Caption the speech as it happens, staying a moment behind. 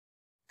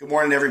Good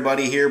morning,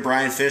 everybody. Here,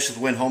 Brian Fish with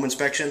Win Home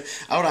Inspection.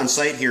 Out on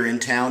site here in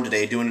town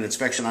today doing an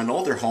inspection on an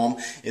older home.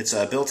 It's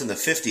built in the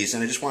 50s,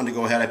 and I just wanted to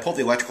go ahead. I pulled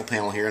the electrical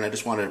panel here, and I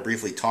just wanted to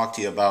briefly talk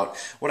to you about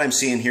what I'm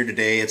seeing here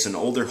today. It's an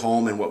older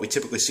home, and what we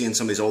typically see in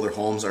some of these older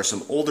homes are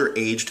some older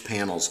aged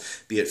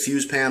panels, be it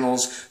fuse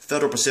panels,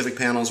 Federal Pacific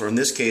panels, or in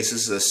this case,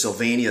 this is a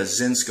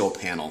Sylvania-Zinsco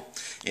panel.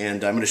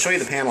 And I'm going to show you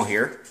the panel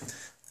here.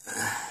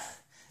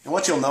 And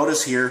what you'll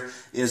notice here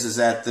is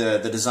that the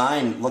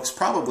design looks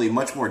probably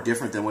much more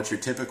different than what you're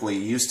typically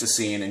used to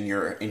seeing in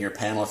your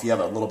panel if you have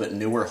a little bit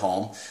newer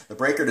home. The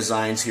breaker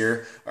designs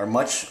here are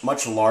much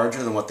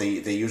larger than what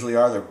they usually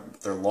are.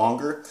 They're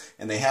longer,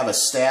 and they have a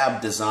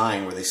stab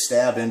design where they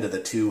stab into the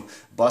two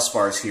bus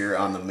bars here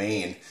on the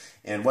main.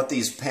 And what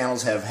these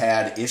panels have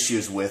had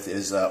issues with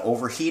is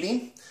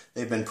overheating.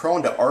 They've been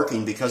prone to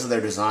arcing because of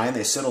their design.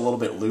 They sit a little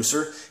bit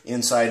looser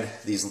inside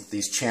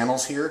these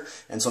channels here,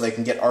 and so they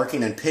can get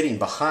arcing and pitting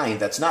behind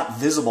that's not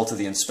visible to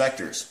the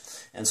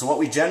inspectors. And so what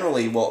we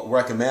generally will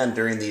recommend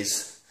during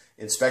these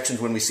inspections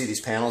when we see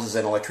these panels is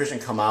that an electrician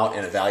come out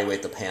and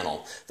evaluate the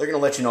panel. They're going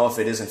to let you know if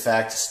it is in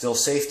fact still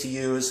safe to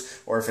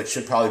use or if it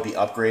should probably be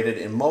upgraded.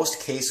 In most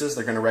cases,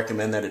 they're going to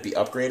recommend that it be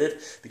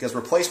upgraded because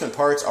replacement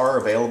parts are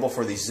available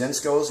for these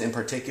Zinscos in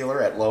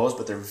particular at Lowe's,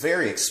 but they're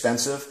very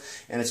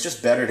expensive, and it's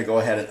just better to go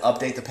ahead and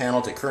update the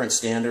panel to current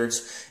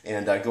standards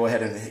and go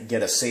ahead and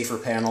get a safer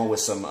panel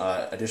with some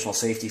additional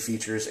safety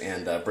features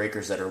and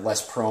breakers that are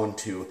less prone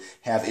to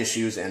have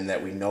issues and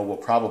that we know will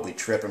probably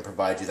trip and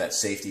provide you that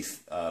safety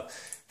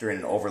during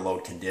an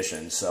overload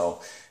condition.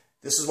 So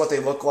this is what they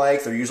look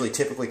like. They're usually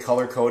typically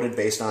color coded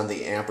based on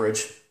the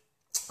amperage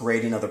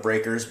rating of the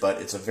breakers,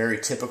 but it's a very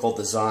typical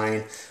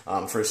design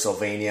for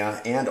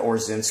Sylvania and or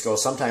Zinsco.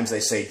 Sometimes they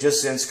say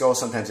just Zinsco,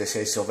 sometimes they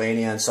say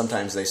Sylvania, and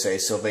sometimes they say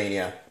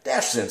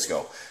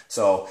Sylvania-Zinsco.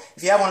 So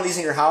if you have one of these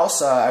in your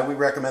house, we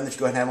recommend that you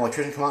go ahead and have an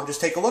electrician come out and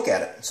just take a look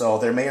at it. So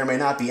there may or may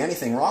not be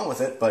anything wrong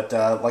with it, but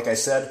like I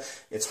said,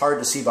 it's hard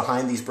to see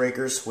behind these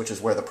breakers, which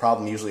is where the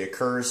problem usually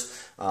occurs.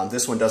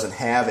 This one doesn't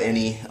have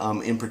any,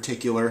 in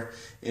particular,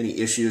 any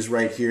issues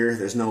right here.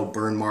 There's no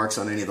burn marks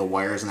on any of the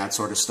wires and that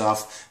sort of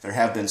stuff. There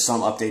have been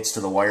some updates to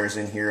the wires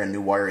in here and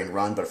new wiring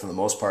run, but for the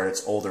most part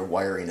it's older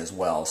wiring as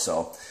well.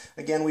 So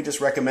again, we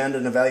just recommend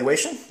an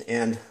evaluation,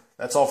 and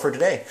that's all for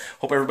today.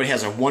 Hope everybody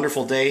has a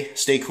wonderful day,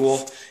 stay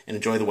cool, and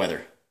enjoy the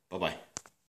weather. Bye-bye.